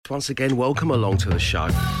once again, welcome along to the show.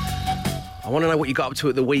 I want to know what you got up to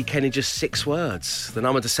at the weekend in just 6 words. The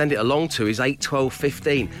number to send it along to is 8 12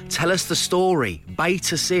 15. Tell us the story.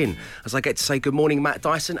 Bait us in. As I get to say good morning, Matt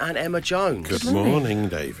Dyson and Emma Jones. Good morning,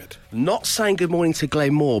 David. Not saying good morning to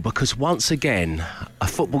Glenn Moore because once again, a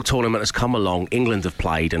football tournament has come along. England have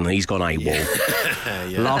played and he's gone AWOL.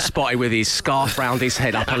 Yeah. Last spotted with his scarf round his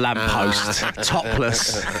head up a lamppost,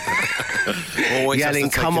 topless, Always yelling,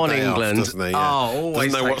 "Come on, England!" Doesn't he? Yeah.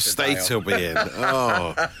 Always doesn't know what takes the day state he'll be in.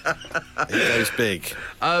 Oh, he goes big.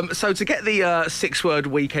 So to get the 6-word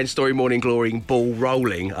weekend story morning glory ball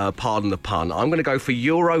rolling, pardon the pun, I'm going to go for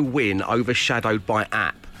Euro win overshadowed by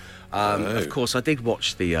app. Of course, I did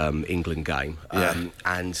watch the England game,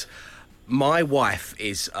 and my wife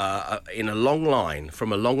is in a long line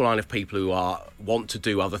of people who want to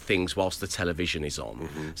do other things whilst the television is on.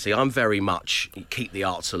 Mm-hmm. See, I'm very much keep the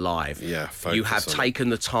arts alive. Yeah, you have taken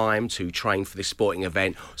the time to train for this sporting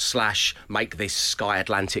event / make this Sky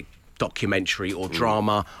Atlantic documentary or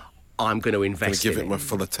drama. I'm going to invest in it. Give it my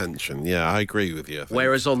full attention. Yeah, I agree with you.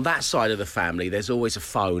 Whereas on that side of the family, there's always a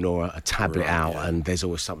phone or a tablet out, and there's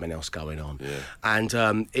always something else going on. Yeah. And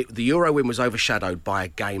the Euro win was overshadowed by a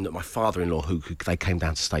game that my father-in-law, who they came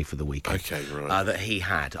down to stay for the weekend, that he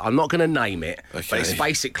had. I'm not going to name it, but it's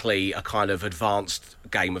basically a kind of advanced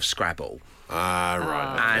game of Scrabble.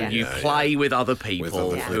 And you play with other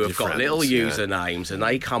people who have got little usernames, and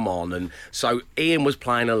they come on, and so Ian was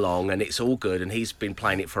playing along, and it's all good, and he's been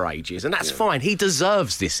playing it for ages, and that's fine. He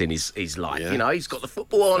deserves this in his life. You know, he's got the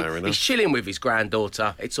football on, he's chilling with his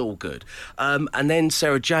granddaughter, it's all good. And then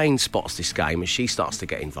Sarah Jane spots this game, and she starts to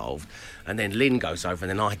get involved. And then Lynn goes over,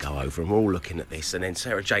 and then I go over, and we're all looking at this. And then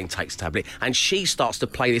Sarah Jane takes the tablet, and she starts to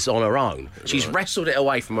play this on her own. She's wrestled it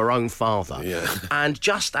away from her own father. Yeah. And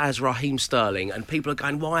just as Raheem Sterling, and people are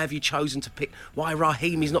going, why have you chosen to pick? Why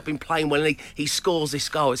Raheem? He's not been playing well, and he scores this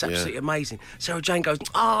goal. It's absolutely amazing. Sarah Jane goes, and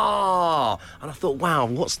I thought, wow,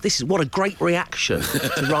 what a great reaction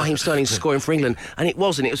to Raheem Sterling scoring for England. And it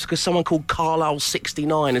wasn't. It was because someone called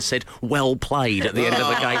Carlisle69 had said, well played at the end of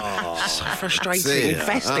the game. So frustrating.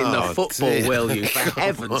 Invest in the football. Will you, for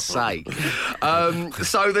heaven's sake?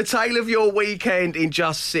 So the tale of your weekend in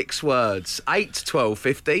just 6 words. 8 12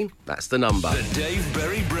 15. That's the number. The Dave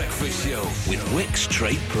Berry Breakfast Show with Wix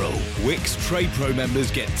Trade Pro. Wix Trade Pro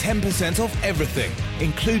members get 10% off everything,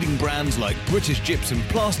 including brands like British Gypsum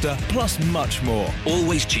Plaster, plus much more.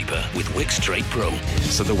 Always cheaper with Wix Trade Pro.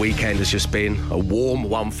 So the weekend has just been a warm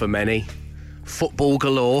one for many. Football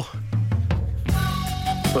galore.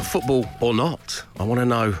 But football or not, I want to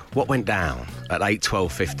know what went down at 8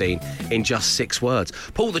 12 15 in just 6 words.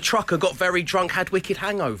 Paul the trucker got very drunk, had wicked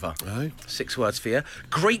hangover. 6 words for you.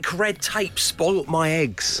 Greek red tape spoilt my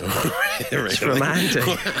eggs. It's from Andy.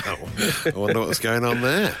 Wow. I wonder what's going on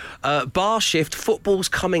there. Bar shift, football's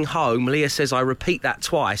coming home. Leah says I repeat that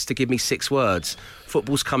twice to give me 6 words.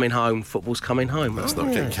 Football's coming home, football's coming home. Let's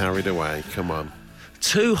not get carried away. Come on.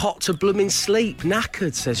 Too hot to blooming sleep.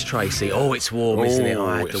 Knackered, says Tracy. Oh, it's warm, isn't it?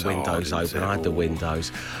 I had the windows open. I had the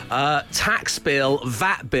windows. Tax bill,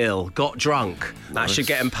 VAT bill. Got drunk. That should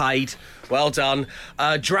get them paid. Well done.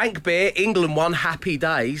 Drank beer. England won. Happy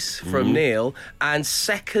days from Neil. And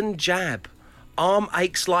second jab. Arm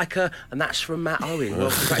aches like a... And that's from Matt Owen. Well,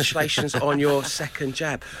 congratulations on your second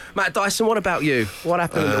jab. Matt Dyson, what about you? What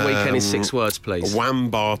happened at the weekend in 6 words, please? Wham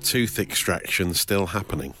bar tooth extraction still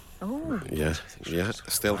happening. Oh, yeah,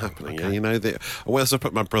 still happening. Okay. Yeah, you know, I was up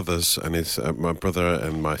at my brother's, and my brother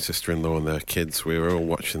and my sister-in-law and their kids. We were all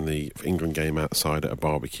watching the England game outside at a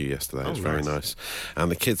barbecue yesterday. It was very nice.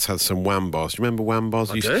 And the kids had some Wham bars. Do you remember Wham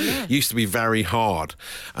bars? Used to be very hard.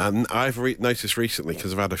 And I've noticed recently,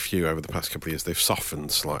 because I've had a few over the past couple of years, they've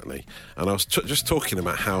softened slightly. And I was just talking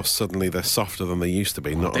about how suddenly they're softer than they used to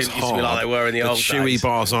be, not as hard. Be like they were in the old chewy days.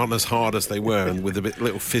 bars aren't as hard as they were, and with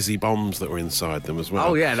little fizzy bombs that were inside them as well.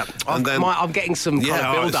 Oh yeah. I'm getting some kind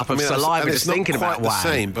of build-up of saliva just thinking about Wham. It's not quite the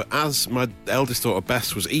same, but as my eldest daughter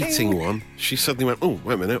Bess was eating one, she suddenly went, oh,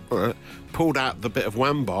 wait a minute, all right, pulled out the bit of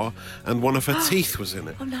Wham bar, and one of her teeth was in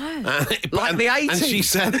it. Oh, no. Like the 80s?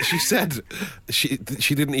 And she said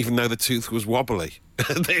she didn't even know the tooth was wobbly.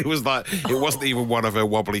 It wasn't even one of her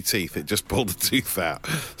wobbly teeth. It just pulled the tooth out.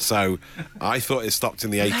 So I thought it stopped in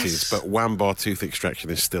the 80s, but Wham bar tooth extraction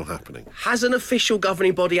is still happening. Has an official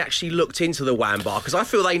governing body actually looked into the Wham bar? Because I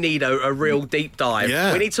feel they need a real deep dive.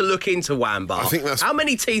 Yeah. We need to look into Wham bar. I think that's... How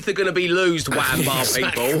many teeth are going to be losed, Wham bar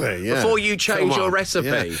people, before you change your recipe?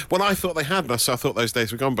 Yeah. Well, I thought they had, so I thought those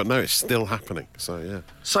days were gone, but no, it's still happening. So, yeah.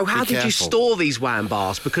 So how did you store these Wham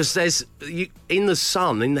bars? Because in the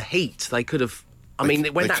sun, in the heat, they could have I mean,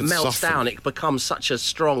 when that can melts soften. down, it becomes such a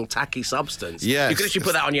strong, tacky substance. Yeah, You can actually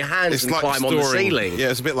put that on your hands and climb on the ceiling. Yeah,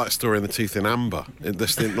 it's a bit like storing the tooth in amber,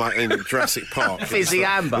 like in Jurassic Park. Fizzy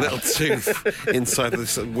amber. Little tooth inside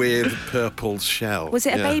this weird purple shell. Was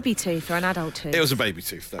it a baby tooth or an adult tooth? It was a baby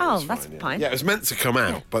tooth. That's fine. Yeah, it was meant to come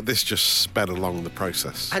out, but this just sped along the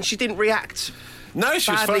process. And she didn't react. No,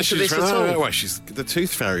 she was badly fine. to She this was at all. well, she's the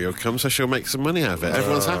tooth fairy will come, so she'll make some money out of it.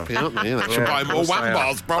 Everyone's happy, aren't they? She'll buy more Wham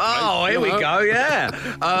bars, probably. Oh, here we go, yeah.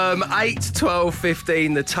 8, 12,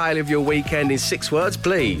 15, the tale of your weekend in 6 words,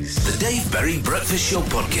 please. The Dave Berry Breakfast Show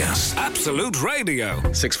Podcast. Absolute Radio.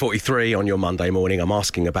 6:43 on your Monday morning. I'm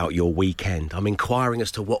asking about your weekend. I'm inquiring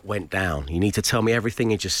as to what went down. You need to tell me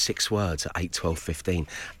everything in just 6 words at 8, 12, 15.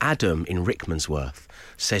 Adam in Rickmansworth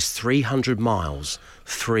says 300 miles,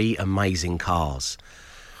 3 amazing cars.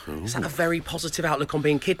 Is that a very positive outlook on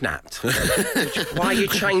being kidnapped? Why are you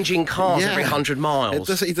changing cars every 100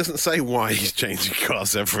 miles? He doesn't say why he's changing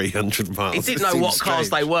cars every 100 miles. He didn't know what cars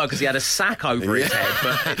they were because he had a sack over his head.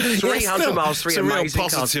 But 300 miles, 3 amazing It's a real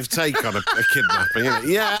positive take on a kidnapping, isn't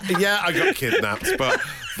it? Yeah, I got kidnapped, but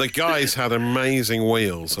the guys had amazing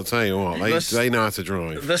wheels. I'll tell you what, they know how to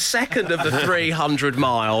drive. The second of the 300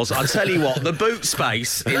 miles, I'll tell you what, the boot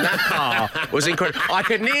space in that car was incredible. I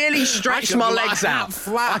could nearly stretch my legs out.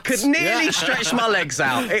 I could nearly stretch my legs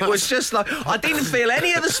out. It was just like, I didn't feel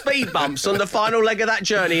any of the speed bumps on the final leg of that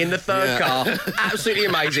journey in the third car. Absolutely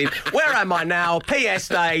amazing. Where am I now? P.S.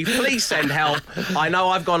 Dave, please send help. I know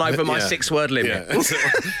I've gone over my 6-word limit. Yeah.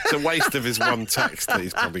 It's a waste of his one text that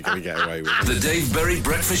he's probably going to get away with. The Dave Berry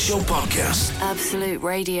Breakfast Show Podcast. Absolute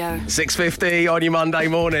Radio. 6:50 on your Monday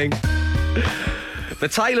morning. The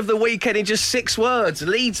tale of the weekend in just 6 words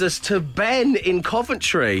leads us to Ben in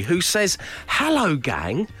Coventry, who says, "Hello,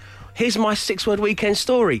 gang. Here's my 6-word weekend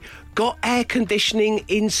story. Got air conditioning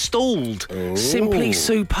installed. Ooh. Simply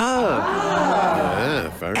superb." Yeah,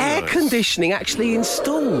 very Air nice. conditioning actually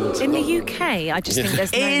installed. In the UK, I just think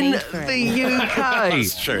there's no In need for it. the UK.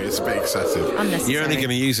 That's true, it's a bit excessive. Unnecessary. You're only going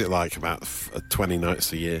to use it like about 20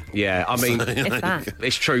 nights a year. Yeah, I mean, If that.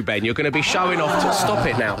 it's true, Ben. You're going to be showing off. Stop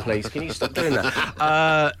it now, please. Can you stop doing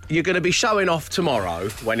that? You're going to be showing off tomorrow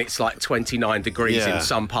when it's like 29 degrees in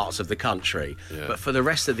some parts of the country. Yeah. But for the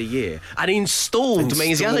rest of the year, and installed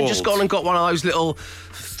means he hasn't just gone and got one of those little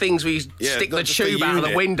things where you stick the not just a tube out of the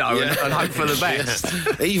unit. window and hope for the best.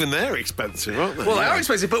 Yeah. Even they're expensive, aren't they? Well, they are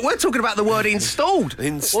expensive, but we're talking about the word installed.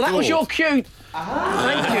 Installed. Well, that was your cue.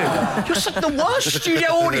 Thank you. You're such the worst studio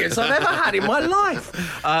audience I've ever had in my life.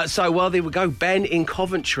 There we go. Ben in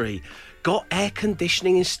Coventry got air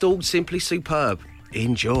conditioning installed. Simply superb.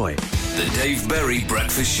 Enjoy. The Dave Berry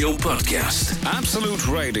Breakfast Show Podcast. Absolute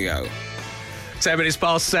Radio. 7 minutes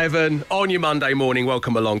past 7 on your Monday morning.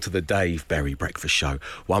 Welcome along to the Dave Berry Breakfast Show.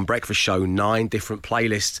 One breakfast show, 9 different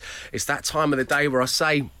playlists. It's that time of the day where I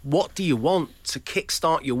say, what do you want to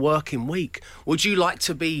kickstart your working week? Would you like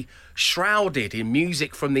to be shrouded in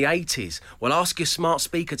music from the 80s? Well, ask your smart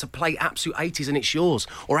speaker to play Absolute 80s and it's yours.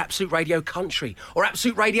 Or Absolute Radio Country. Or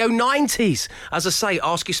Absolute Radio 90s. As I say,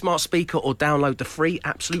 ask your smart speaker or download the free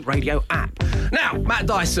Absolute Radio app. Now, Matt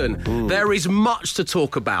Dyson, there is much to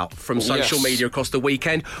talk about from social media across the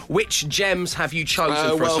weekend. Which gems have you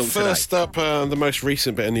chosen for us all today? First up, the most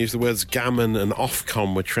recent bit of news, the words gammon and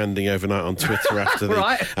Ofcom were trending overnight on Twitter after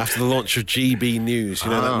after the launch of GB News,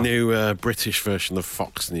 that new British version of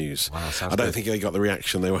Fox News. Wow, I don't think they got the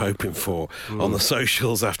reaction they were hoping for on the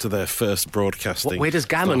socials after their first broadcasting. Where does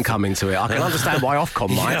gammon come into it? I can understand why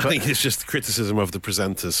Ofcom might. I think it's just criticism of the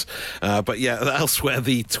presenters. But elsewhere,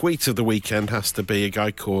 the tweet of the weekend has to be a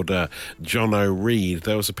guy called John O'Reed.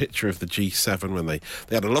 There was a picture of the G7 when they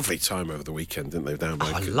had a lovely time over the weekend, didn't they? We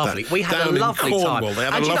had a lovely time. They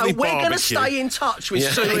had and a lovely we're going to barbecue. stay in touch with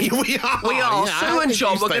Sue and we are. Sue and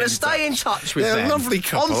John. We're going to stay in touch with them. They're a lovely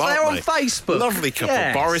couple, They're on aren't they? Facebook. Lovely couple.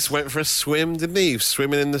 Yes. Boris went for a swim, didn't he? He was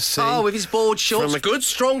swimming in the sea. Oh, with his board shorts. Good,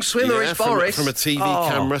 strong swimmer is Boris. From a TV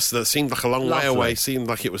camera that seemed like a long way away, seemed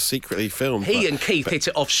like it was secretly filmed. He and Keith hit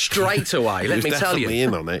it off straight away, let me tell you. Definitely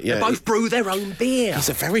in on it, yeah. They both brew their own beer. He's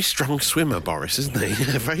a very strong swimmer, Boris, isn't he?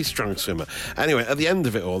 A very strong swimmer. Anyway, at the end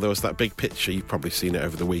of it all, there was that big picture, you've probably seen it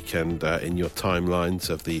over the weekend in your timelines,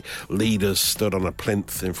 of the leaders stood on a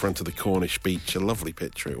plinth in front of the Cornish beach. A lovely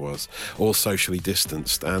picture it was, all socially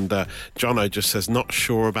distanced. And Jono just says, not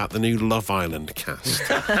sure about about the new Love Island cast.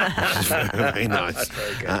 Very nice.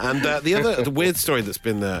 And the weird story that's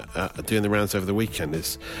been doing the rounds over the weekend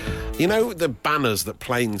is, you know, the banners that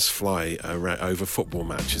planes fly over football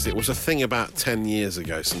matches. It was a thing about 10 years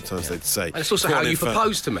ago. Sometimes they'd say. And it's also how you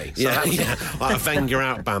proposed to me. So like a Wenger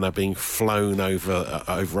out banner being flown over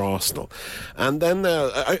Arsenal. And then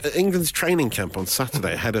England's training camp on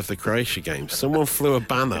Saturday ahead of the Croatia game, someone flew a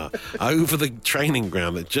banner over the training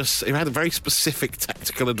ground that it had a very specific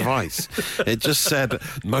tactical advice. It just said,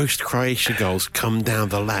 most Croatia goals come down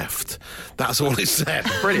the left. That's all it said.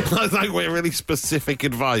 Brilliant. That's like really specific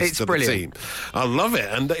advice to the team. I love it.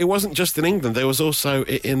 And it wasn't just in England. There was also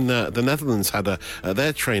in the Netherlands had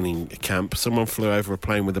their training camp. Someone flew over a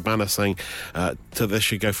plane with a banner saying they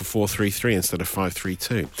should go for 4-3-3 instead of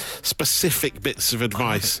 5-3-2. Specific bits of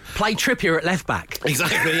advice. Play Trippier at left back.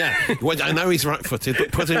 Exactly, yeah. Well, I know he's right-footed,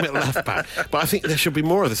 but put him at left back. But I think there should be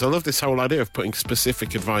more of this. I love this whole idea of putting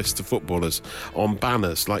specific advice to footballers on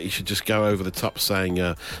banners. Like you should just go over the top saying,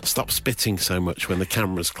 stop spitting so much when the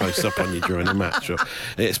camera's close up on you during a match. Or,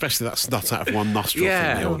 especially that snot out of one nostril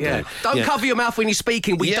thing. Don't cover your mouth when you're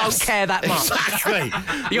speaking. We don't care that much. Exactly.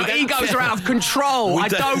 Your egos are out of control. I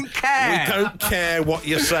don't care. We don't care what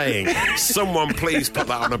you're saying. Someone please put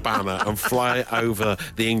that on a banner and fly over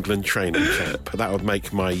the England training camp. That would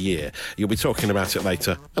make my year. You'll be talking about it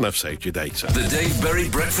later, and I've saved your data. The Dave Berry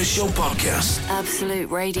Breakfast Show Podcast. Absolute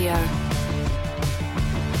Radio.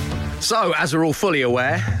 So, as we're all fully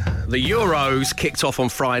aware, the Euros kicked off on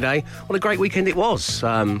Friday. What a great weekend it was.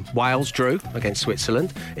 Wales drew against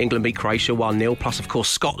Switzerland. England beat Croatia 1-0. Plus, of course,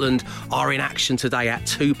 Scotland are in action today at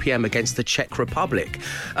 2 p.m. against the Czech Republic.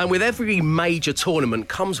 And with every major tournament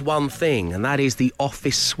comes one thing, and that is the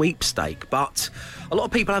office sweepstake. But a lot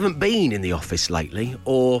of people haven't been in the office lately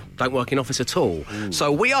or don't work in office at all. So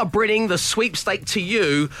we are bringing the sweepstake to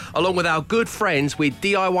you along with our good friends with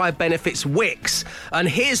DIY Benefits Wix. And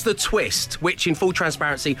here's the twist, which in full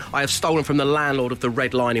transparency I have stolen from the landlord of the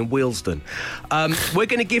Red Lion in Willesden. We're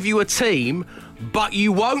going to give you a team, but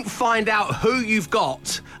you won't find out who you've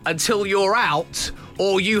got until you're out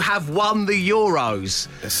or you have won the Euros.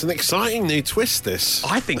 It's an exciting new twist, this.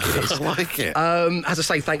 I think it is. I like it. As I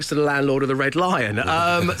say, thanks to the landlord of the Red Lion.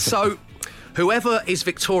 So whoever is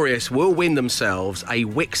victorious will win themselves a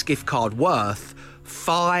Wix gift card worth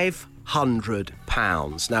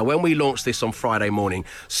 £500. Now, when we launched this on Friday morning,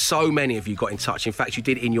 so many of you got in touch. In fact, you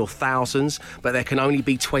did in your thousands, but there can only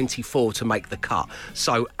be 24 to make the cut.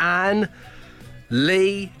 So Anne,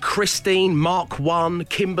 Lee, Christine, Mark 1,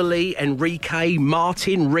 Kimberly, Enrique,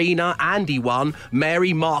 Martin, Rena, Andy 1,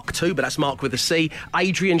 Mary, Mark 2, but that's Mark with a C,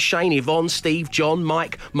 Adrian, Shane, Yvonne, Steve, John,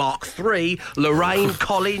 Mike, Mark 3, Lorraine,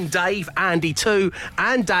 Colin, Dave, Andy 2,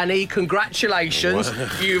 and Danny. Congratulations. Wow.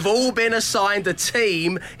 You've all been assigned a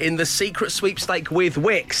team in the Secret Sweepstake with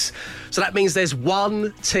Wix. So that means there's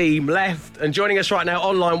one team left. And joining us right now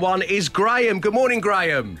on line 1 is Graham. Good morning,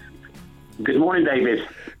 Graham. Good morning, David.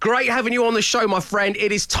 Great having you on the show, my friend.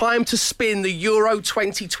 It is time to spin the Euro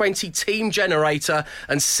 2020 team generator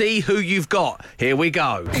and see who you've got. Here we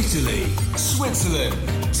go. Italy, Switzerland,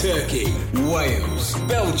 Turkey, Wales,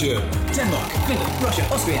 Belgium, Denmark, Finland, Russia,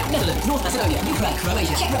 Austria, Netherlands, North Macedonia, Ukraine,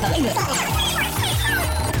 Croatia, Czech Republic, England.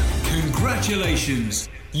 Congratulations.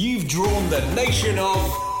 You've drawn the nation of...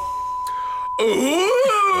 Ooh!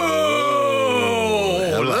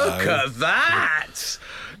 Look at that!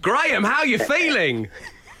 Graham, how are you feeling?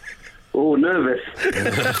 Oh, nervous.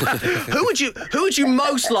 Who would you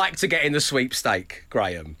most like to get in the sweepstake,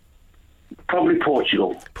 Graham? Probably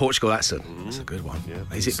Portugal. Portugal, that's a good one. Yeah,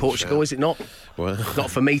 is it Portugal? Shout. Is it not? Well,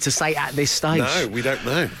 not for me to say at this stage. No, we don't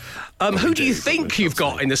know. Who do you think you've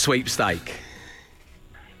got in the sweepstake?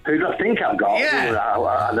 Who do I think I've got? Yeah.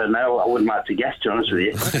 I don't know. I wouldn't like to guess, to be honest with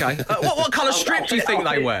you. Okay. What colour strip do you think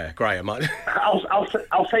they wear, Graham?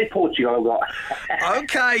 I'll say Portugal I've got.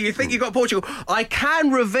 Okay, you think you've got Portugal. I can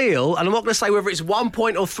reveal, and I'm not going to say whether it's 1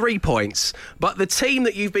 point or 3 points, but the team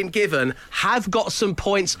that you've been given have got some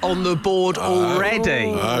points on the board already.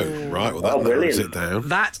 Oh, right. Well, that narrows it down.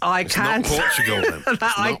 That I can say. Portugal, then.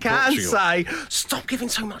 That I can say. Stop giving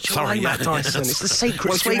so much away, Matt Dyson. It's the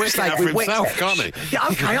secret sweepstake with Wix. Can't he? Yeah,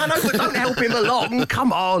 okay, I know, but don't help him along.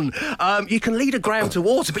 Come on. You can lead a Graham to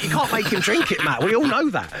water, but you can't make him drink it, Matt. We all know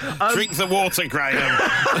that. Drink the water, Graham.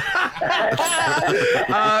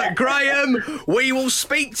 Graham, we will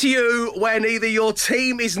speak to you when either your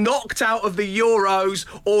team is knocked out of the Euros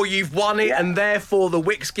or you've won it, and therefore the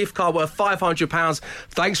Wix gift card worth £500.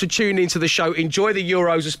 Thanks for tuning into the show. Enjoy the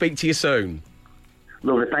Euros. We'll speak to you soon.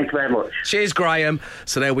 Lovely, thank you very much. Cheers, Graham.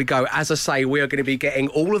 So there we go. As I say, we are going to be getting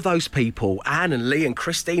all of those people, Anne and Lee and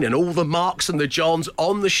Christine and all the Marks and the Johns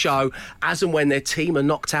on the show as and when their team are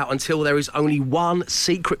knocked out until there is only one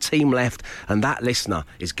secret team left, and that listener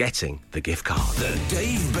is getting the gift card. The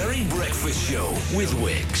Dave Berry Breakfast Show with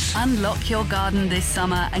Wix. Unlock your garden this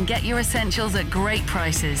summer and get your essentials at great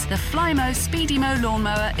prices. The Flymo Speedy Mow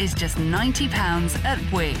Lawnmower is just £90 at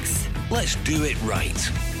Wix. Let's do it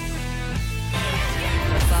right.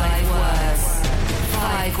 5 words,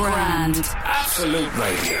 5 grand. Absolute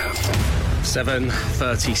Radio.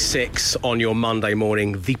 7:36 on your Monday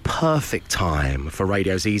morning, the perfect time for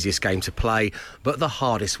radio's easiest game to play, but the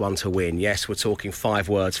hardest one to win. Yes, we're talking 5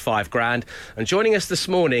 words, 5 grand. And joining us this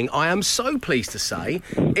morning, I am so pleased to say,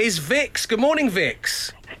 is Vix. Good morning,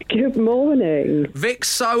 Vix. Good morning. Vix,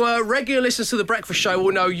 so regular listeners to The Breakfast Show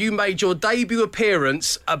will know you made your debut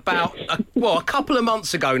appearance about, a couple of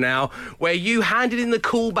months ago now, where you handed in the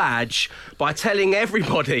cool badge by telling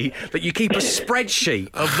everybody that you keep a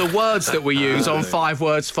spreadsheet of the words that we use on 5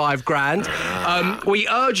 words, 5 grand. We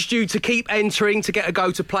urged you to keep entering to get a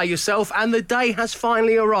go to play yourself, and the day has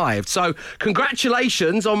finally arrived. So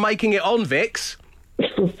congratulations on making it on, Vix.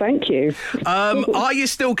 Thank you. Are you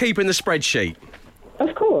still keeping the spreadsheet?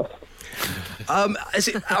 Of course.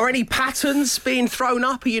 Are any patterns being thrown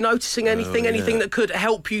up? Are you noticing anything that could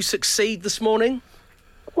help you succeed this morning?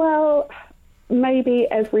 Well, maybe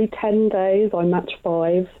every 10 days I match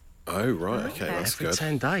 5. Oh, right, okay, that's Every good.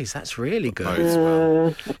 10 days, that's really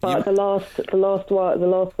good. But the last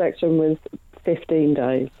section was 15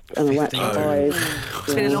 days, and I matched 5.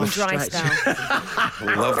 It's been a long dry spell.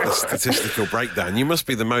 I love the statistical breakdown. You must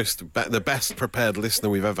be the best prepared listener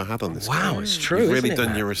we've ever had on this. Wow, it's true. You've really isn't it, done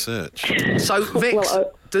man? your research. So, Vix,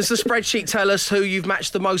 does the spreadsheet tell us who you've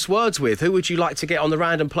matched the most words with? Who would you like to get on the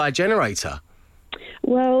random player generator?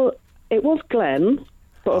 Well, it was Glenn,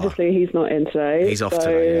 but obviously he's not in today. He's off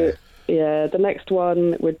today, yeah, the next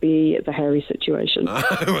one would be the Harry situation. Oh,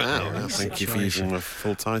 wow. Thank you for using my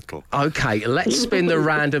full title. OK, let's spin the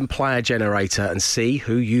random player generator and see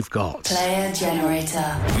who you've got. Player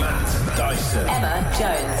generator. Matt Dyson. Emma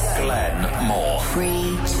Jones. Glenn Moore.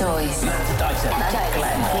 Free choice. Matt Dyson.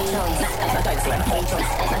 Glenn.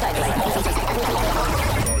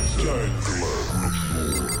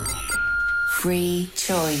 Free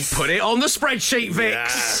choice. Put it on the spreadsheet,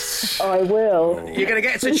 Vix. I will. You're going to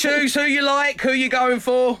get to choose who you like, who you're going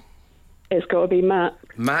for. It's got to be Matt.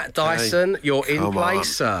 Matt Dyson, you're in Come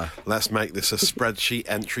place, on. sir. Let's make this a spreadsheet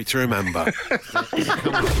entry to remember.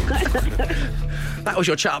 That was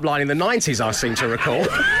your chat-up line in the 90s, I seem to recall.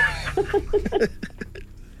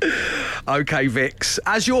 OK, Vix,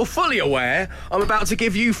 as you're fully aware, I'm about to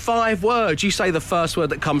give you 5 words. You say the first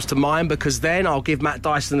word that comes to mind, because then I'll give Matt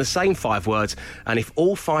Dyson the same 5 words, and if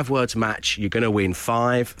all 5 words match, you're going to win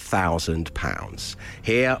 £5,000.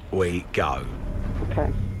 Here we go.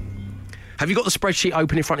 Okay. Have you got the spreadsheet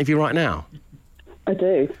open in front of you right now? I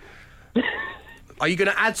do. Are you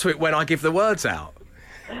going to add to it when I give the words out?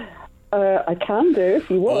 I can do if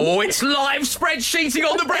you want. Oh, it's live spreadsheeting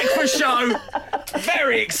on The Breakfast Show.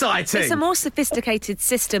 Very exciting. It's a more sophisticated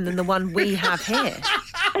system than the one we have here.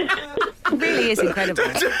 It really is incredible.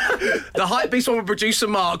 The hypebeast one with producer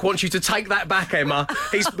Mark wants you to take that back, Emma.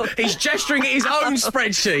 He's gesturing at his own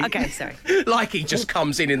spreadsheet. Okay, sorry. Like he just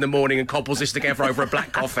comes in the morning and cobbles this together over a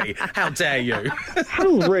black coffee. How dare you? How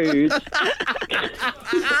rude.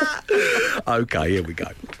 OK, here we go.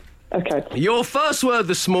 Okay. Your first word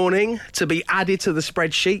this morning to be added to the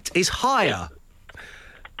spreadsheet is higher.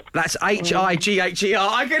 That's H-I-G-H-E-R.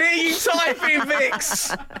 I can hear you typing,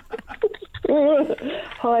 Vix.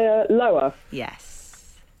 Higher, lower.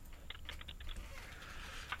 Yes.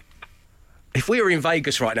 If we were in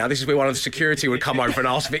Vegas right now, this is where one of the security would come over and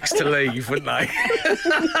ask Vix to leave, wouldn't they?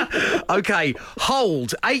 OK,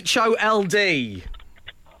 hold. H-O-L-D.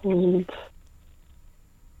 Hold.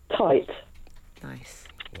 Tight. Nice.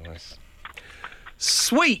 Nice.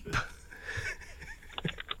 Sweep.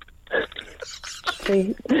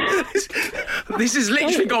 This has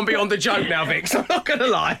literally gone beyond the joke now, Vix. I'm not going to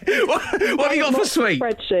lie. What have you got for sweep?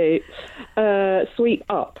 Spreadsheet. Sweep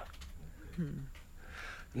up.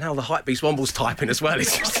 Now the hypebeast Womble's typing as well.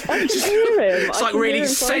 It's just hear him. it's I like can really hear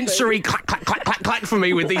him typing. sensory clack, clack, clack, clack, clack for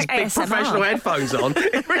me with these big ASMR. professional headphones on.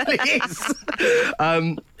 It really is.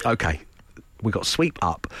 OK, we got sweep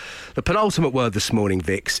up. The penultimate word this morning,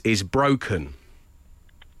 Vix, is broken.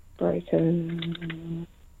 Broken.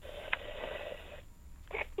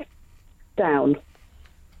 Down.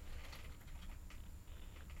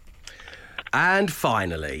 And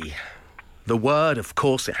finally, the word, of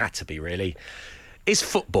course it had to be really, is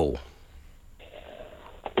football.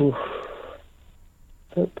 Oof.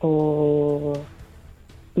 Football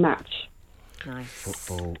match. Nice.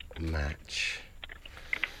 Football match.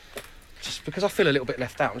 Just because I feel a little bit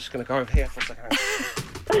left out, I'm just going to go over here for a second.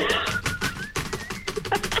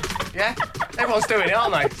 Yeah? Everyone's doing it,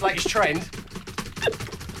 aren't they? It's the latest trend.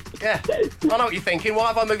 Yeah. I know what you're thinking. Why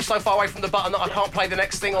have I moved so far away from the button that I can't play the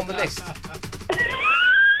next thing on the list?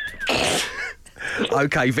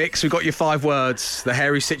 OK, Vix, we've got your 5 words. The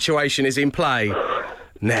hairy situation is in play.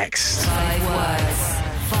 Next. 5 words,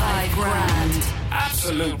 5 grand.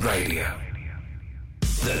 Absolute Radio.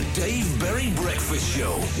 The Dave Berry Breakfast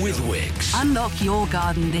Show with Wix. Unlock your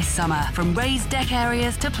garden this summer. From raised deck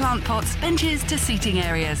areas to plant pots, benches to seating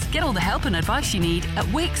areas. Get all the help and advice you need at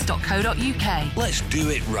wix.co.uk. Let's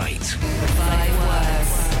do it right. 5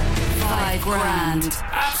 words, 5 grand.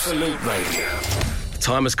 Absolute Radio.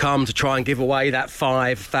 Time has come to try and give away that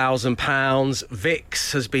 £5,000.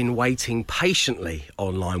 Vix has been waiting patiently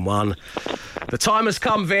on line 1. The time has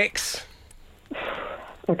come, Vix.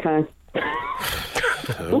 Okay.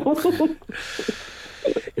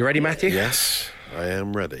 You ready, Matthew? Yes, I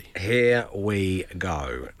am ready. Here we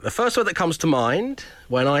go. The first word that comes to mind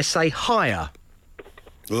when I say higher.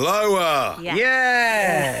 Lower. Yeah.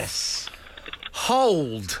 Yes.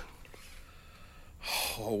 Hold.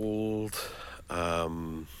 Hold.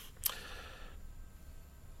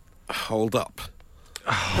 Hold up.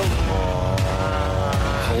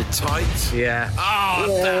 Hold tight. Yeah.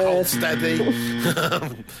 Hold steady.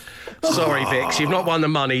 Sorry, Vix, you've not won the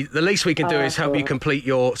money. The least we can do is help you complete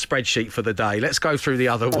your spreadsheet for the day. Let's go through the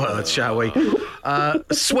other words, shall we?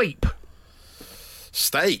 Sweep.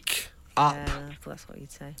 Steak. Up. I thought that's what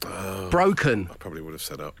you'd say. Broken. I probably would have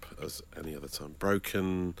said up as any other time.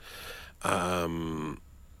 Broken.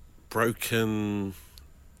 Broken.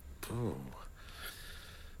 Oh.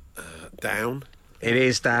 Down. It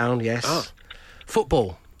is down, yes. Ah.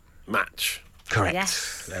 Football. Match. Correct.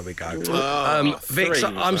 Yes. There we go. Three, Vix, was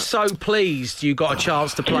I'm that? so pleased you got a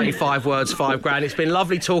chance to play 5 words, 5 grand. It's been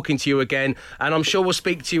lovely talking to you again, and I'm sure we'll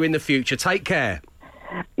speak to you in the future. Take care.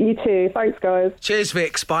 You too. Thanks, guys. Cheers,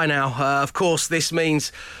 Vix. Bye now. Of course, this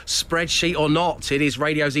means spreadsheet or not, it is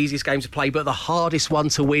radio's easiest game to play, but the hardest one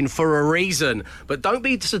to win for a reason. But don't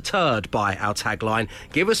be deterred by our tagline.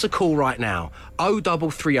 Give us a call right now.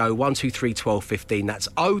 0330 123 1215. That's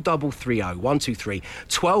 0330 123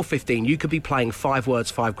 1215. You could be playing 5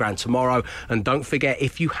 words, 5 grand tomorrow. And don't forget,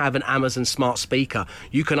 if you have an Amazon smart speaker,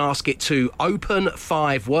 you can ask it to open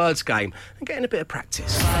 5 words game and get in a bit of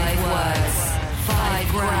practice. 5 words, 5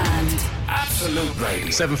 grand. Absolute Radio.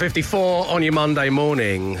 7:54 on your Monday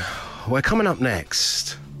morning. We're coming up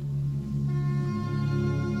next.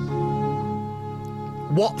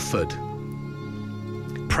 Watford,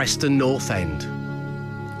 Preston North End,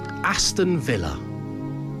 Aston Villa,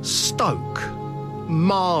 Stoke,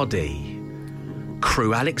 Mardy,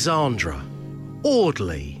 Crewe Alexandra,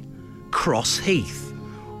 Audley, Cross Heath,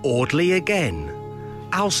 Audley again,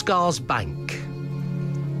 Alscars Bank.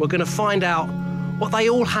 We're going to find out what they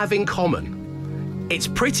all have in common. It's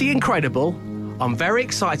pretty incredible. I'm very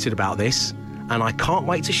excited about this, and I can't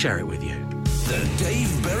wait to share it with you. The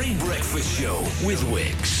Dave Berry Breakfast Show with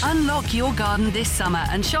Wix. Unlock your garden this summer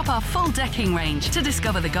and shop our full decking range to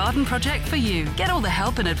discover the garden project for you. Get all the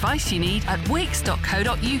help and advice you need at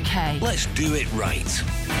wix.co.uk. Let's do it right.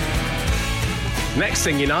 Next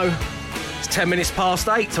thing you know, it's 10 minutes past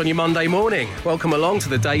 8 on your Monday morning. Welcome along to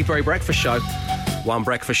the Dave Berry Breakfast Show. 1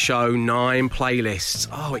 breakfast show, 9 playlists.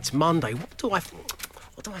 Oh, it's Monday. What do I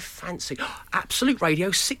fancy? Absolute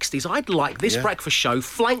Radio 60s. I'd like this breakfast show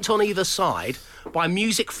flanked on either side by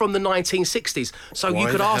music from the 1960s. So Why you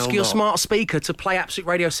could the ask hell your not? smart speaker to play Absolute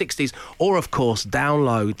Radio 60s, or of course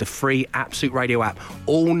download the free Absolute Radio app.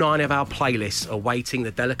 All 9 of our playlists awaiting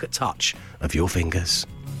the delicate touch of your fingers.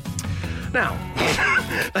 Now,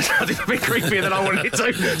 that sounded a bit creepier than I wanted it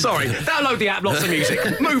to. Sorry. Download the app, lots of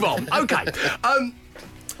music. Move on. OK.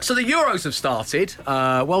 So the Euros have started.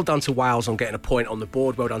 Well done to Wales on getting a point on the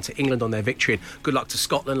board. Well done to England on their victory. And good luck to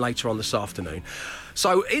Scotland later on this afternoon.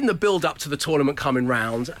 So in the build-up to the tournament coming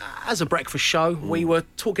round, as a breakfast show, we were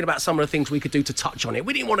talking about some of the things we could do to touch on it.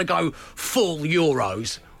 We didn't want to go full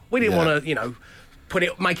Euros. We didn't want to,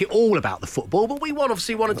 make it all about the football, but we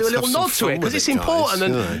obviously want to do a little nod to it because it's important.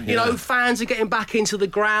 And fans are getting back into the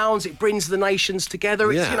grounds. It brings the nations together.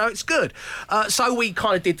 It's it's good. So we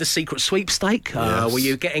kind of did the secret sweepstake, where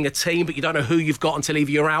you're getting a team, but you don't know who you've got until either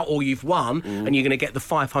you're out or you've won, and you're going to get the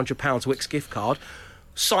 £500 Wix gift card.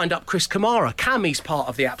 Signed up Chris Kamara. Cammy's part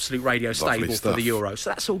of the Absolute Radio stable for the Euros, so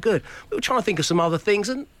that's all good. We were trying to think of some other things,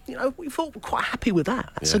 and we thought we're quite happy with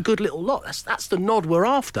that. That's a good little lot. That's the nod we're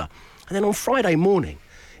after. And then on Friday morning,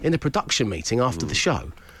 in the production meeting after the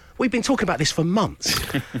show, We've been talking about this for months.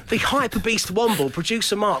 The hyper beast Womble,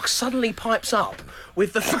 producer Mark, suddenly pipes up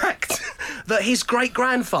with the fact that his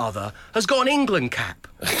great-grandfather has got an England cap.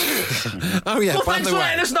 Oh, yeah, Well, by thanks the for way.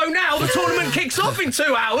 letting us know now. The tournament kicks off in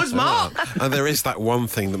 2 hours, Mark. And there is that one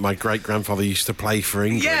thing that my great-grandfather used to play for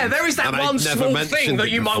England. Yeah, there is that and one I'd never small mentioned thing that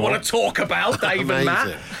it you might before. want to talk about, Dave and Matt.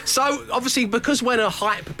 Amazing. So, obviously, because when a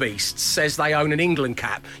hype beast says they own an England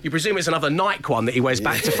cap, you presume it's another Nike one that he wears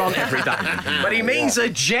back to front every day. But he means a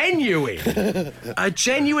genuine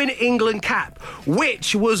England cap,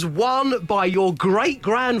 which was won by your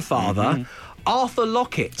great-grandfather, Arthur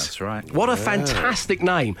Lockett. That's right. What a fantastic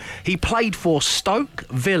name. He played for Stoke,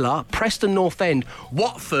 Villa, Preston North End,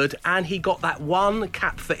 Watford, and he got that one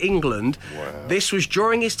cap for England. Wow. This was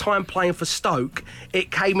during his time playing for Stoke.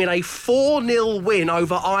 It came in a 4-0 win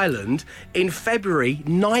over Ireland in February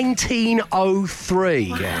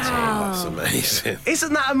 1903. That's amazing.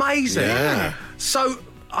 Isn't that amazing? Yeah. So,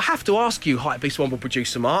 I have to ask you, Hype Beast Womble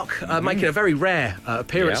producer Mark, making a very rare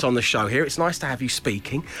appearance on the show here. It's nice to have you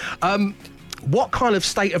speaking. What kind of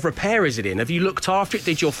state of repair is it in? Have you looked after it?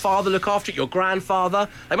 Did your father look after it? Your grandfather?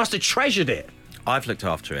 They must have treasured it. I've looked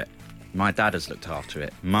after it. My dad has looked after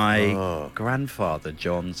it. My grandfather,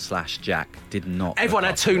 John/Jack, did not. Everyone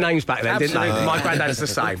had two names back then, didn't they? Absolutely. My granddad is the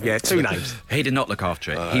same. Yeah, two names. He did not look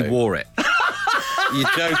after it. He wore it. You're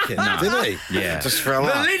joking, didn't he? Yeah. Just for a The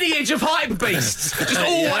laugh. lineage of hype beasts, just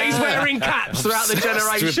always wearing caps throughout the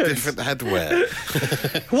Obsessed with generations. different headwear.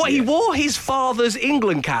 What, he wore his father's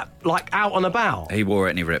England cap, like, out and about? He wore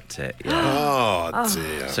it and he ripped it. Yeah. Oh,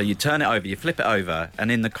 dear. So you turn it over, you flip it over, and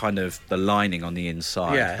in the kind of the lining on the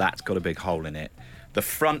inside, Yeah. that's got a big hole in it. The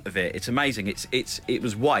front of it, it's amazing. It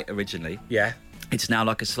was white originally. Yeah. It's now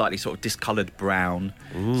like a slightly sort of discoloured brown.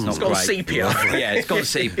 It's gone sepia. Yeah, it's gone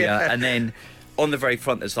sepia. Yeah. And then on the very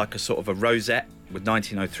front, there's like a sort of a rosette with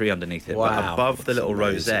 1903 underneath it. Wow. But above the little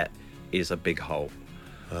amazing. rosette is a big hole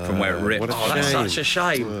from where it ripped. what a Oh, that's shame. such a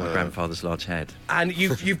shame. My grandfather's large head. And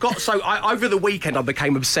you've got over the weekend I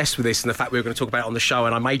became obsessed with this and the fact we were going to talk about it on the show,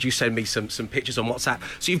 and I made you send me some pictures on WhatsApp.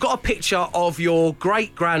 So you've got a picture of your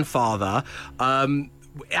great grandfather and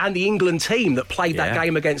the England team that played that Yeah.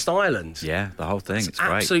 game against Ireland. Yeah, the whole thing. It's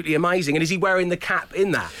great. Absolutely amazing. And is he wearing the cap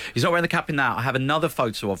in that? He's not wearing the cap in that. I have another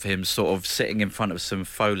photo of him sort of sitting in front of some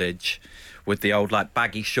foliage with the old like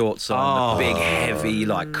baggy shorts on, the big heavy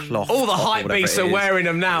like cloth. All the top or hype whatever beasts it are is. wearing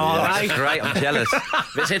them now, aren't That's they? great. I'm jealous.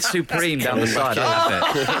 If it said Supreme down the side, I'd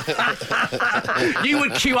have it. You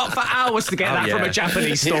would queue up for hours to get Oh, that from yeah. a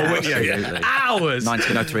Japanese store, wouldn't you? Absolutely. Hours.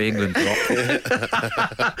 1903 England drop.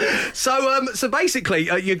 So basically,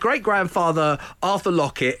 your great-grandfather, Arthur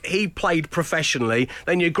Lockett, he played professionally.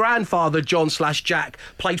 Then your grandfather, John/Jack,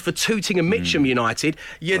 played for Tooting and Mitcham United.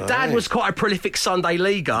 Your dad was quite a prolific Sunday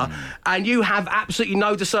leaguer. And you have absolutely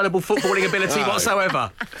no discernible footballing ability whatsoever.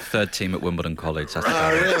 Third team at Wimbledon College. That's Oh,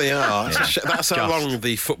 about it. really are. Yeah. That's how long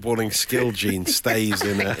the footballing skill gene stays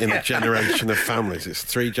in a generation of families. It's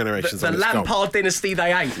 3 generations The and it's gone. Lampard dynasty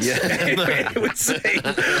they ain't. It would seem.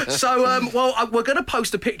 So, we're going to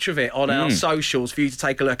post a picture of it on our socials for you to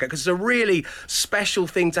take a look at, because it's a really special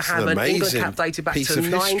thing to have, an England amazing cap dated back piece to of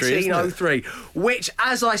history, isn't it? 1903, which,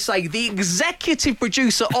 as I say, the executive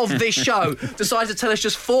producer of this show decided to tell us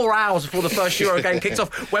just 4 hours before the first Euro game kicked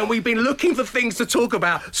off, when we've been looking for things to talk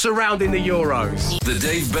about surrounding the Euros. The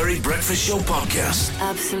Dave Berry Breakfast Show podcast.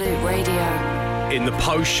 Absolute Radio. In the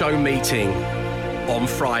post-show meeting on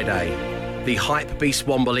Friday, the hype beast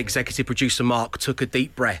Womble executive producer Mark took a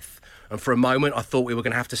deep breath. And for a moment, I thought we were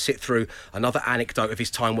going to have to sit through another anecdote of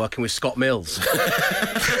his time working with Scott Mills.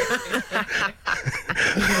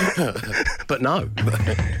 But no.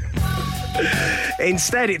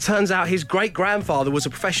 Instead, it turns out his great-grandfather was a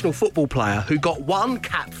professional football player who got one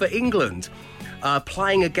cap for England,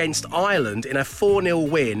 playing against Ireland in a 4-0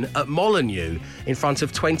 win at Molineux in front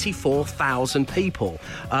of 24,000 people.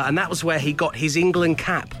 And that was where he got his England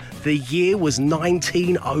cap. The year was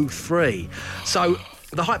 1903. So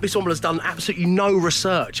the Hypebeast Womble has done absolutely no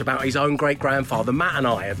research about his own great-grandfather. Matt and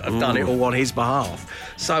I have done it all on his behalf.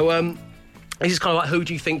 So this is kind of like Who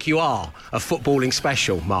Do You Think You Are? A footballing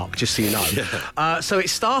special, Mark, just so you know. So it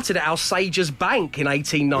started at Alsager's Bank in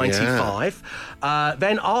 1895.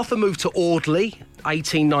 Then Arthur moved to Audley,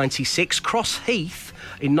 1896. Cross Heath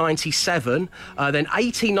in 97. Then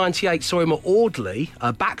 1898 saw him at Audley,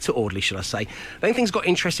 back to Audley, should I say. Then things got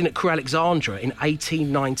interesting at Crewe Alexandra in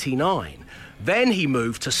 1899. Then he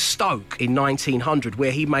moved to Stoke in 1900,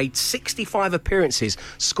 where he made 65 appearances,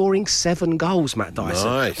 scoring 7 goals, Matt Dyson.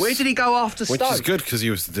 Nice. Where did he go after Stoke? Which is good, because he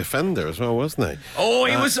was the defender as well, wasn't he? Oh,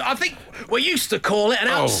 he was, I think, we used to call it an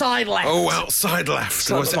outside left. Oh, outside left.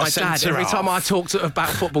 So Was it my a dad, centre every time I half? talk about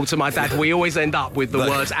football to my dad, we always end up with the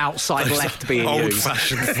words outside left being used.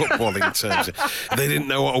 Old-fashioned footballing terms. They didn't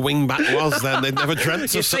know what a wing-back was then. They'd never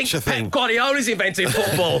dreamt of such a thing. Pep Guardiola's invented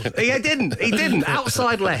football. He didn't.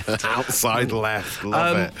 Outside left. Outside left.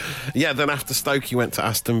 Love it. Yeah, then after Stoke, he went to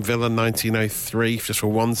Aston Villa 1903, just for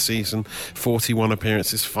 1 season, 41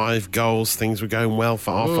 appearances, 5 goals. Things were going well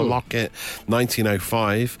for Arthur Lockett.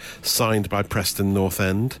 1905, signed by Preston North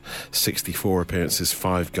End, 64 appearances,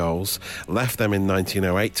 5 goals. Left them in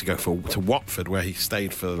 1908 to go to Watford, where he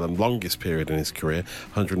stayed for the longest period in his career,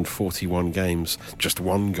 141 games, just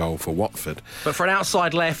 1 goal for Watford. But for an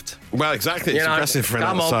outside left... Well, exactly. It's impressive for an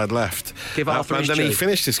outside left. Give Arthur and his then he due.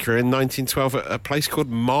 finished his career in 1912 at a place called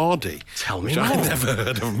Mardy. Tell me which more. I'd never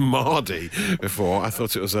heard of Mardy before. I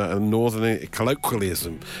thought it was a northern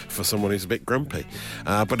colloquialism for someone who's a bit grumpy.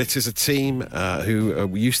 But it is a team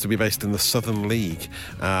who used to be based in the Southern League,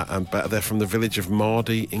 but they're from the village of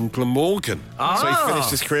Mardy in Glamorgan. So he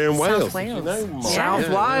finished his career in Wales. South Wales. You know, Mardy? South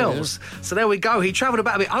Wales. So there we go. He travelled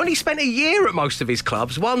about a bit. Only spent a year at most of his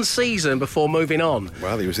clubs, 1 season before moving on.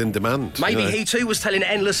 Well, he was in demand. Maybe he too was telling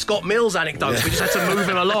endless Scott Mills anecdotes. We just had to move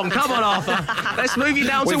him along. Come on, Arthur. Let's move you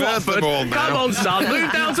down We've to heard Watford. them all now. Come on, son.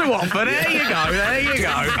 Move down to Watford. There you go. There you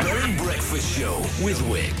go. Berry Breakfast Show with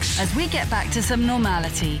Wix. As we get back to some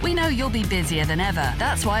normality, we know you'll be busier than ever.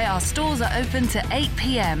 That's why our stores are open to 8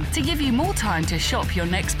 p.m. to give you more time to shop your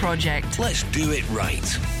next project. Let's do it right.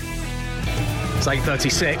 It's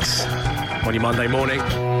 8:36 on your Monday morning.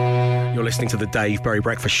 You're listening to the Dave Berry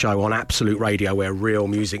Breakfast Show on Absolute Radio, where real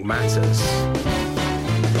music matters.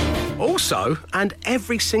 Also, and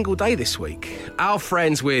every single day this week, our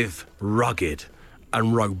friends with rugged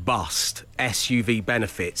and robust SUV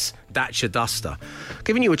benefits, Dacia Duster,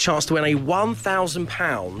 giving you a chance to win a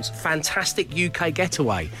 £1,000 fantastic UK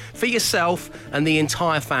getaway for yourself and the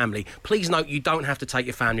entire family. Please note you don't have to take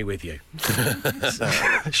your family with you.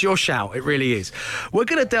 It's your shout, it really is. We're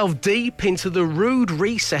going to delve deep into the rude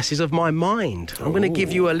recesses of my mind. I'm going to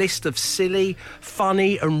give you a list of silly,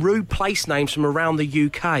 funny and rude place names from around the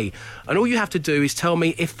UK. And all you have to do is tell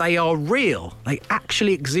me if they are real, they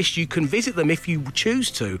actually exist, you can visit them if you choose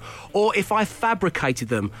to, or if I fabricated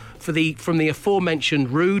them from the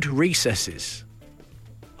aforementioned rude recesses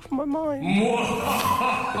of my mind.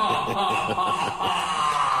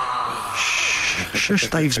 Shush,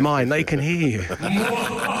 Dave's mind. They can hear you.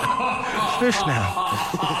 Shush now.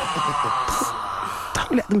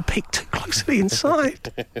 Don't let them peek too close to the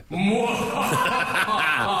inside.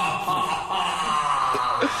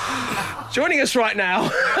 Joining us right now,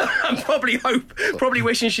 and probably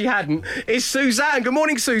wishing she hadn't, is Suzanne. Good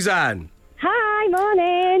morning, Suzanne. Hi,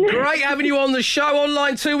 morning. Great having you on the show.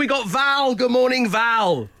 Online too, we got Val. Good morning,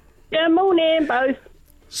 Val. Good morning, both.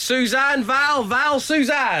 Suzanne, Val,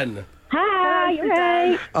 Suzanne. Hi, you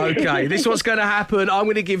right? Okay, this is what's going to happen. I'm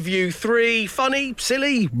going to give you 3 funny,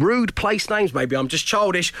 silly, rude place names. Maybe I'm just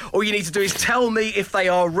childish. All you need to do is tell me if they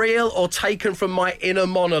are real or taken from my inner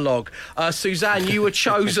monologue. Suzanne, you were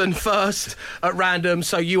chosen first at random,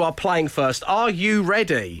 so you are playing first. Are you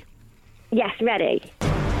ready? Yes, ready.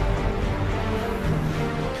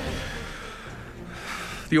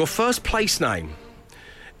 Your first place name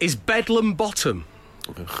is Bedlam Bottom.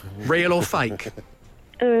 Real or fake?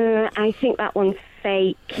 I think that one's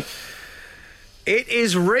fake. It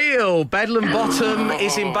is real. Bedlam Bottom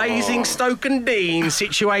is in Basingstoke-on-Dean,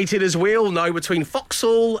 situated, as we all know, between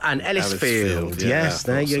Vauxhall and Ellisfield. Yeah, Yes,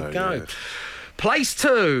 there you so, go. yeah. Place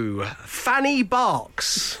 2, Fanny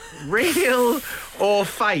Barks. Real or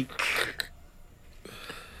fake?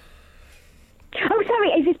 Oh, sorry,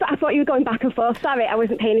 is this? I thought you were going back and forth. Sorry, I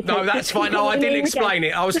wasn't paying attention. No, that's fine. No, I didn't explain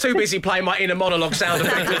it. I was too busy playing my inner monologue sound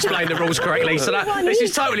effect to explain the rules correctly. So this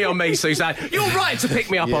is totally on me, Suzanne. You're right to pick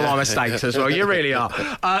me up on my mistakes as well. You really are.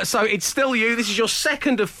 So it's still you. This is your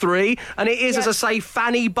second of 3, and it is, as I say,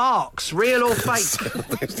 Fanny Barks. Real or fake?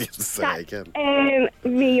 Say again.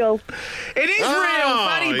 Real. It is real.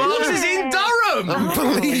 Fanny Barks is in Durham.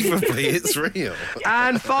 Unbelievably, it's real.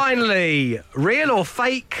 And finally, real or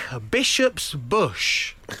fake, Bishop's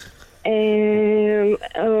Bush. I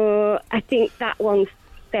think that one's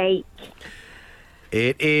fake.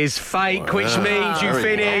 It is fake, which means you Very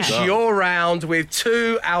finish well your round with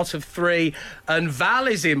 2 out of 3, and Val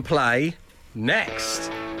is in play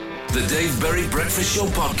next. The Dave Berry Breakfast Show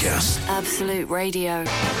podcast. Absolute Radio.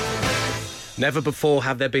 Never before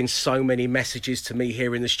have there been so many messages to me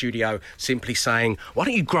here in the studio simply saying, why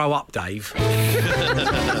don't you grow up, Dave?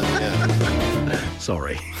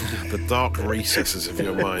 Sorry. The dark recesses of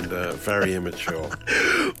your mind are very immature.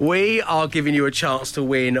 We are giving you a chance to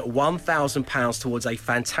win £1,000 towards a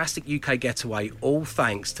fantastic UK getaway, all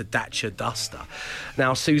thanks to Dacia Duster.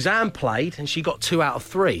 Now, Suzanne played and she got 2 out of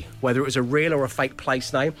 3, whether it was a real or a fake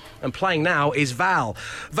place name. And playing now is Val.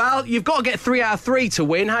 Val, you've got to get 3 out of 3 to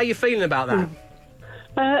win. How are you feeling about that?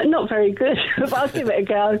 Not very good, but I'll give it a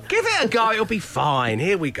go. Give it a go, it'll be fine.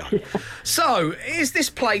 Here we go. So, is this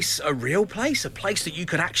place a real place? A place that you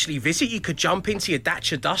could actually visit? You could jump into your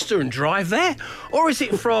Dacia Duster and drive there? Or is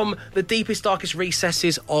it from the deepest, darkest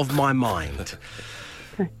recesses of my mind?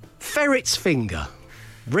 Ferret's finger,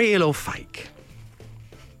 real or fake?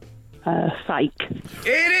 Fake.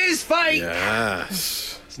 It is fake!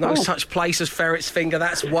 Yes. There's no such place as Ferret's finger.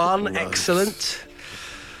 That's one. Nice. Excellent.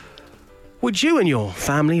 Would you and your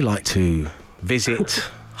family like to visit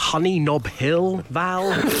Honey Knob Hill,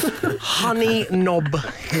 Val? Honey Knob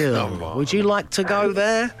Hill. Would you like to go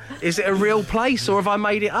there? Is it a real place or have I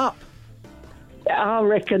made it up? I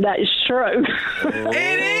reckon that is true.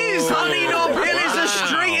 It is! Honey Knob Hill is a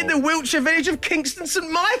street in the Wiltshire village of Kingston St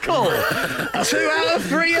Michael. 2 out of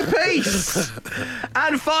 3 apiece.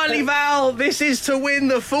 And finally, Val, this is to win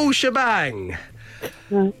the full shebang.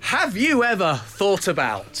 Have you ever thought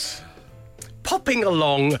about popping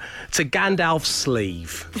along to Gandalf's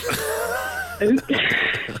sleeve?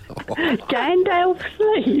 Gandalf's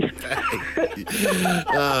sleeve?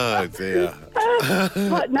 Oh, dear.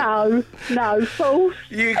 But no, false.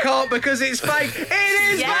 You can't because it's fake.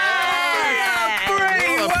 It is fake!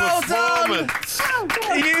 3! Well done!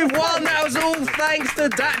 You've won. That was all thanks to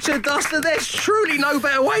Dacia Duster. There's truly no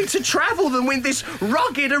better way to travel than with this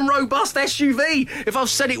rugged and robust SUV. If I've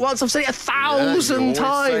said it once, I've said it 1,000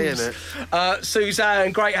 times.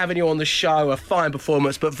 Suzanne, great having you on the show. A fine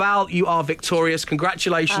performance. But Val, you are victorious.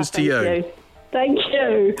 Congratulations to you. Thank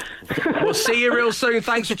you. We'll see you real soon.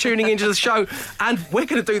 Thanks for tuning into the show. And we're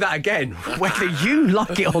going to do that again, whether you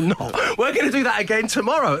like it or not. We're going to do that again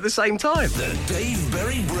tomorrow at the same time. The Dave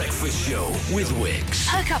Berry Breakfast Show with Wix.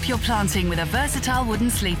 Hook up your planting with a versatile wooden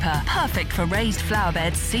sleeper. Perfect for raised flower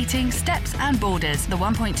beds, seating, steps and borders. The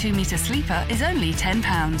 1.2 metre sleeper is only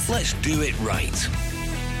 £10. Let's do it right.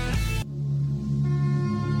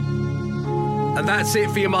 And that's it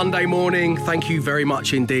for your Monday morning. Thank you very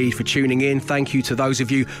much indeed for tuning in. Thank you to those of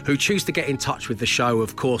you who choose to get in touch with the show,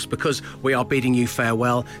 of course, because we are bidding you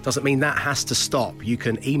farewell. Doesn't mean that has to stop. You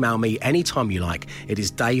can email me anytime you like. It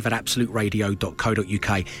is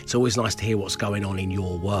dave@absoluteradio.co.uk. It's always nice to hear what's going on in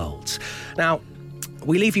your world. Now,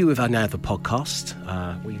 we leave you with another podcast.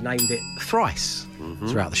 We've named it Thrice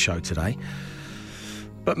throughout the show today.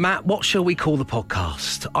 But Matt, what shall we call the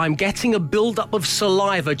podcast? I'm getting a build-up of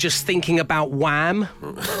saliva just thinking about Wham.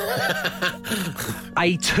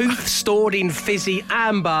 A tooth stored in fizzy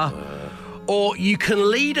amber. Or you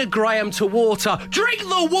can lead a Graham to water. Drink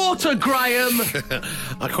the water, Graham!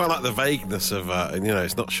 I quite like the vagueness of,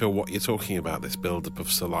 it's not sure what you're talking about, this build-up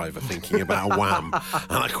of saliva thinking about Wham.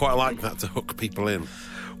 And I quite like that to hook people in.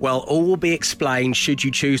 Well, all will be explained should you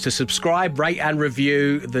choose to subscribe, rate and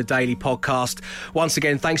review the daily podcast. Once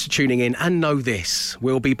again, thanks for tuning in. And know this,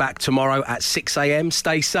 we'll be back tomorrow at 6 a.m.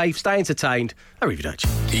 Stay safe, stay entertained. Arrivederci.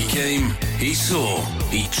 He came, he saw,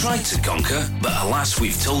 he tried to conquer, but alas,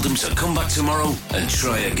 we've told him to come back tomorrow and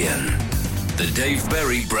try again. The Dave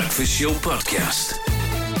Berry Breakfast Show Podcast.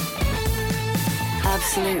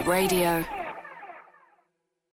 Absolute Radio.